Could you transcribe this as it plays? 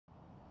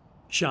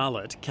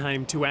Charlotte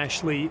came to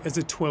Ashley as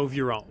a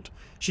 12-year-old.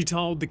 She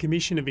told the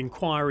Commission of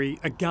Inquiry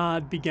a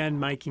guard began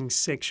making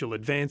sexual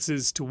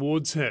advances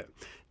towards her,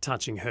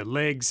 touching her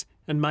legs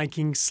and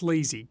making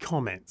sleazy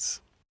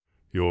comments.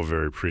 "You're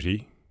very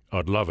pretty.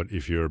 I'd love it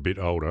if you're a bit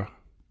older."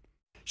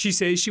 She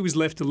says she was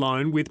left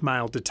alone with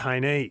male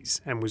detainees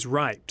and was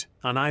raped,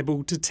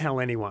 unable to tell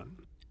anyone.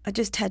 I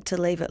just had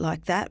to leave it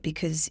like that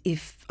because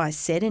if I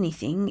said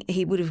anything,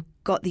 he would have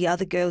got the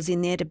other girls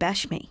in there to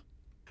bash me.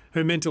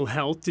 Her mental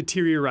health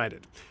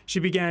deteriorated. She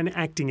began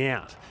acting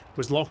out,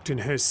 was locked in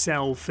her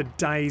cell for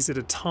days at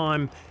a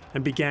time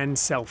and began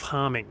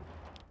self-harming.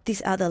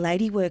 This other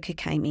lady worker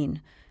came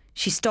in.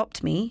 She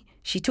stopped me,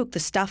 she took the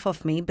stuff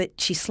off me,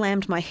 but she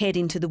slammed my head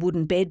into the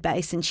wooden bed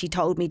base and she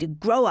told me to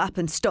grow up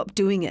and stop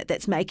doing it.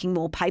 That's making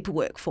more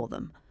paperwork for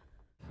them.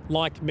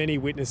 Like many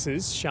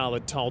witnesses,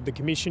 Charlotte told the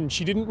Commission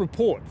she didn't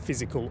report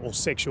physical or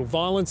sexual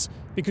violence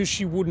because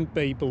she wouldn't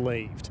be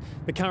believed.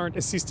 The current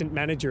assistant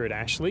manager at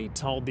Ashley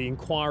told the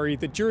inquiry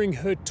that during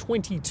her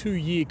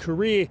 22-year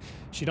career,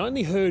 she'd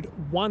only heard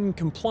one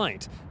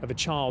complaint of a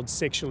child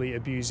sexually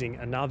abusing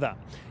another.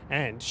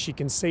 And she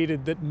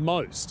conceded that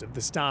most of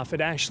the staff at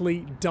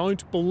Ashley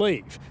don't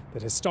believe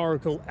that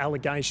historical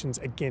allegations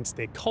against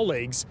their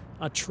colleagues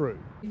are true.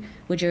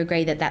 Would you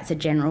agree that that's a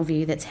general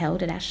view that's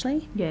held at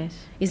Ashley?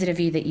 Yes. Is it a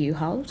view that you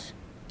hold?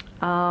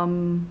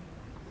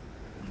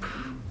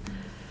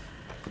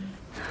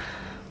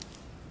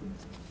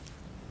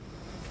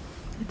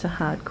 It's a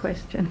hard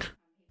question.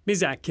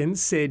 Ms Atkins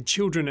said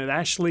children at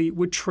Ashley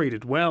were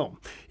treated well.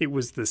 It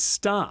was the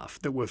staff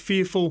that were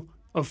fearful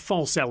of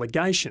false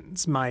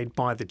allegations made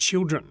by the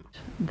children.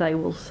 They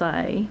will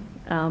say,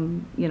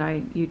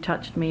 you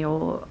touched me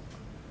or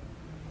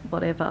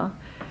whatever,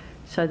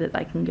 so that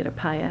they can get a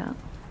payout.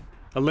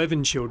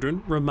 11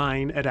 children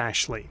remain at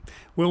Ashley.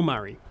 Will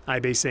Murray,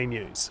 ABC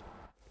News.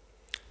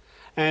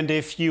 And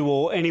if you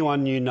or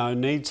anyone you know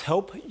needs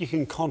help, you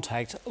can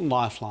contact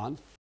Lifeline.